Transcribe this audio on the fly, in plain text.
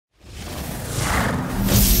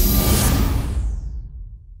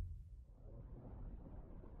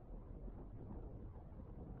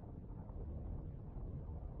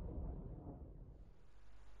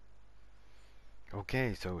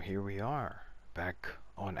Okay, so here we are, back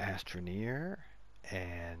on Astroneer,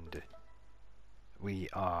 and we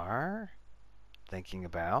are thinking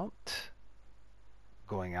about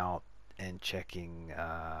going out and checking,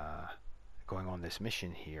 going on this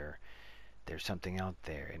mission here. There's something out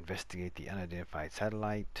there. Investigate the unidentified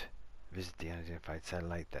satellite. Visit the unidentified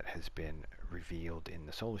satellite that has been revealed in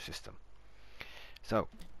the solar system. So,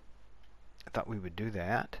 I thought we would do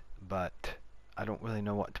that, but I don't really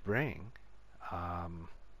know what to bring.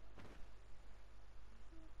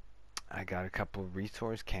 I got a couple of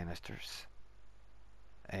resource canisters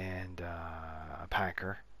and a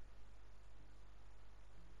packer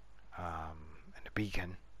and a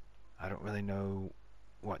beacon. I don't really know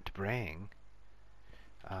what to bring.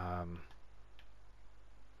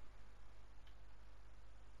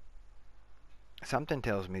 Something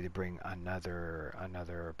tells me to bring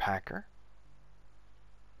another packer.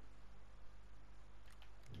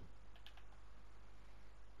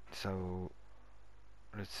 So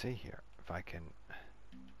let's see here if I can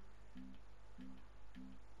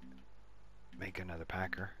make another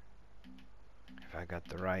packer, if I got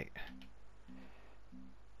the right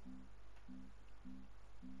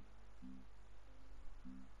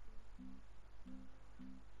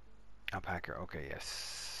packer. Okay,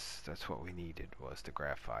 yes, that's what we needed, was the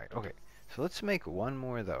graphite. Okay, so let's make one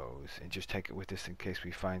more of those and just take it with us in case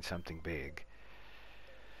we find something big.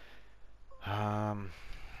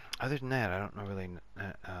 Other than that, I don't know really.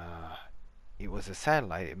 It was a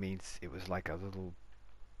satellite. It means it was like a little,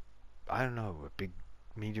 I don't know, a big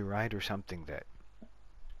meteorite or something that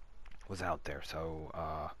was out there. So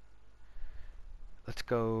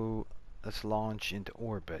let's launch into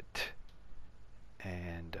orbit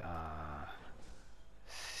and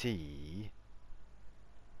see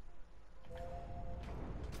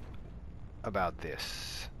about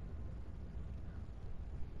this.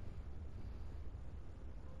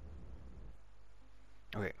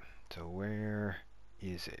 Okay, so where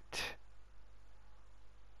is it?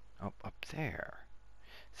 Oh, up there.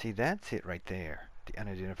 See, that's it right there, the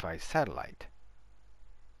unidentified satellite.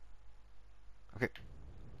 Okay,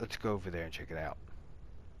 let's go over there and check it out.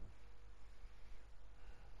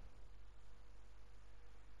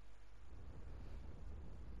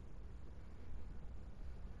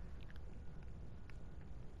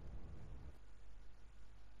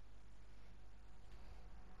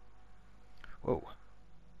 Whoa.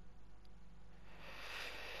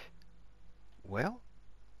 Well,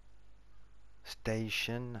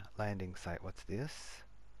 station landing site. What's this?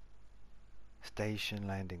 Station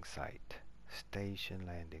landing site. Station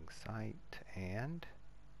landing site and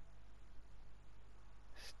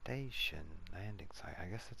station landing site. I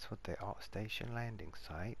guess that's what they are. Station landing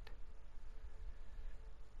site.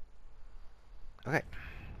 Okay,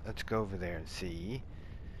 let's go over there and see.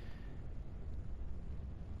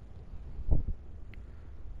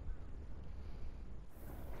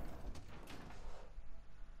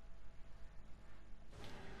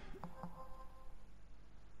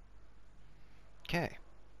 Okay.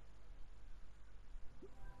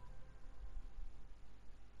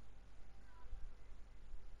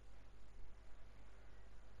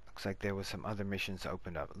 Looks like there was some other missions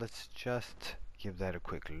opened up. Let's just give that a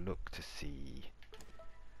quick look to see.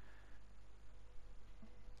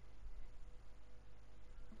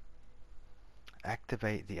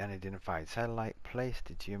 Activate the unidentified satellite. Place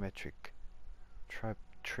the geometric trip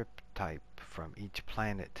type from each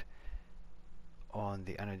planet on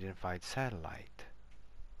the unidentified satellite.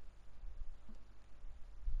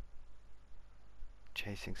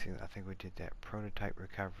 Chasing signal. I think we did that. Prototype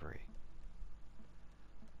recovery.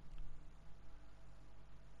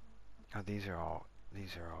 Oh, these are all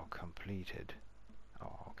completed.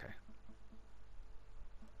 Oh, okay.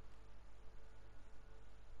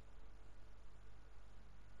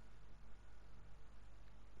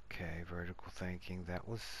 Okay, vertical thinking. That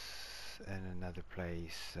was in another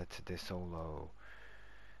place. That's De Solo.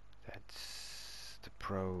 That's the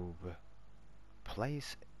probe.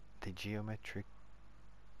 Place the geometric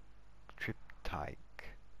cryptic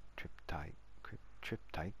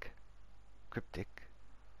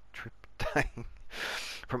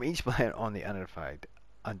from each planet on the unidentified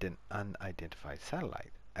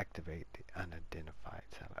satellite. Activate the unidentified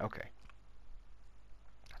satellite. Okay.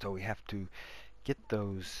 So we have to get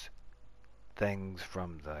those things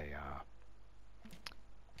from the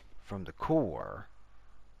core.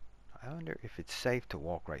 I wonder if it's safe to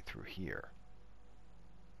walk right through here.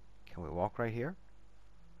 Can we walk right here?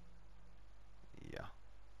 Yeah.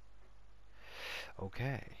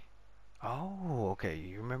 Okay. Oh, okay.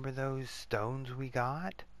 You remember those stones we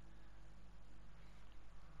got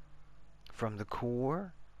from the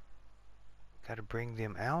core? got to bring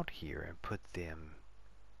them out here and put them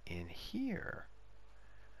in here.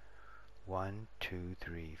 1, 2,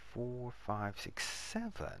 3, 4, 5, 6,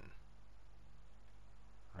 7.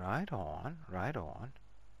 Right on, right on.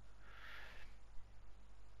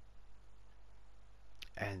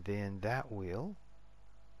 And then that will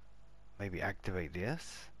maybe activate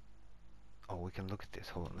this. Oh, we can look at this.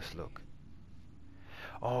 Hold on, let's look.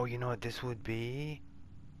 Oh, you know what this would be?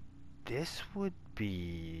 This would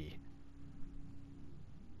be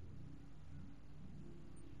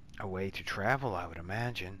a way to travel, I would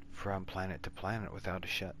imagine, from planet to planet without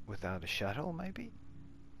a shuttle, maybe?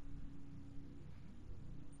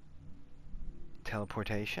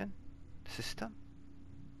 Teleportation system?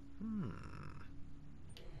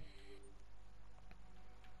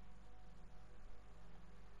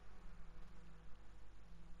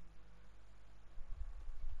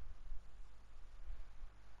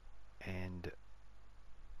 And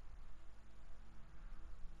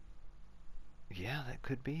yeah, that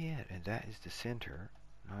could be it. And that is the center.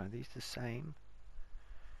 Are these the same?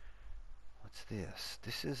 What's this?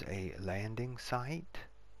 This is a landing site.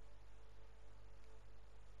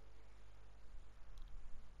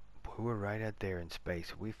 Boy, we're right out there in space.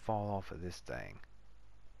 If we fall off of this thing,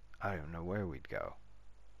 I don't know where we'd go.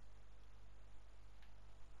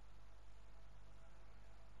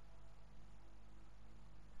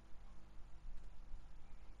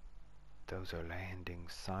 Those are landing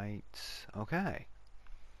sites. Okay.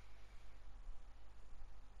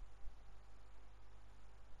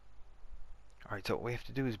 Alright, so what we have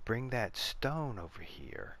to do is bring that stone over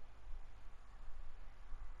here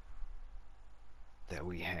that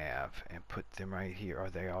we have and put them right here. Are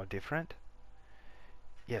they all different?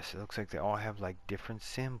 Yes, it looks like they all have like different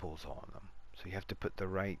symbols on them. So you have to put the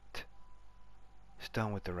right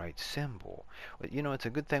stone with the right symbol. But you know, it's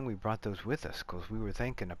a good thing we brought those with us, because we were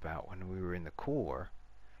thinking about when we were in the core,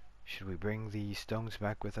 should we bring the stones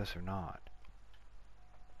back with us or not?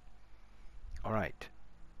 Alright,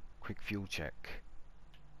 quick fuel check.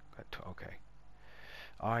 Okay.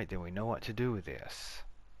 Alright, then we know what to do with this.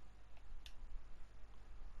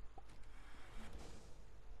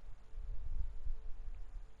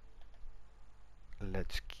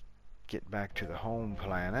 Let's get back to the home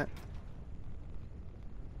planet.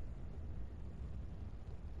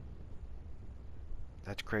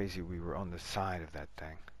 That's crazy, we were on the side of that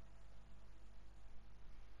thing.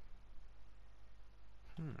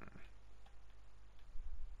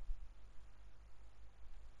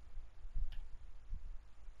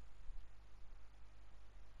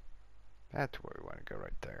 That's where we want to go,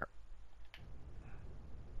 right there.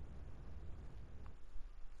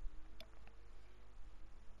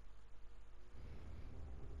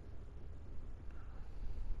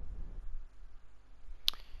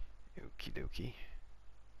 Okie dokie.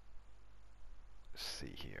 Let's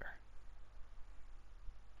see here.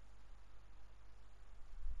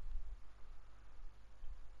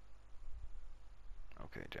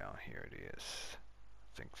 Okay, down here it is.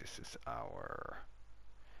 I think this is our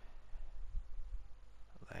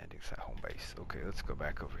landing site, home base. Okay, let's go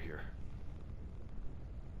back over here.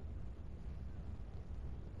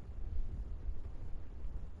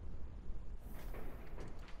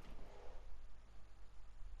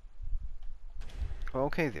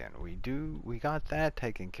 Okay then, we got that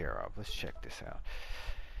taken care of. Let's check this out.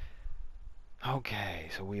 Okay,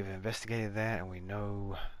 so we've investigated that and we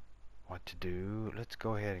know what to do. Let's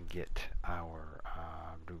go ahead and get our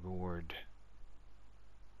reward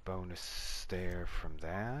bonus there from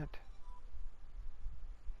that.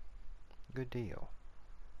 Good deal.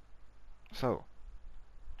 So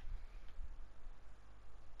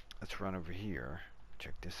let's run over here.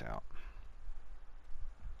 Check this out.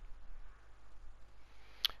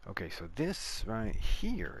 Okay, so this right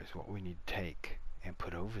here is what we need to take and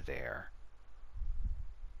put over there.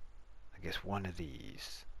 I guess one of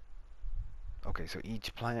these. Okay, so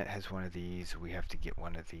each planet has one of these. We have to get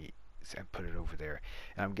one of these and put it over there.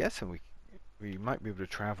 And I'm guessing we might be able to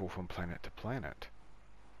travel from planet to planet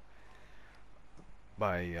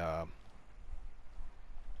by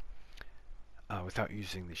without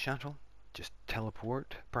using the shuttle. Just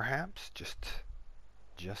teleport, perhaps. Just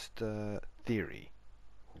theory.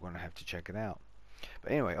 We're going to have to check it out.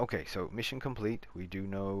 But anyway, okay, so mission complete. We do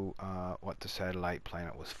know what the satellite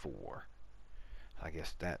planet was for. I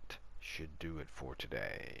guess that should do it for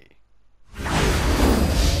today.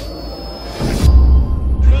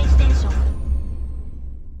 PlayStation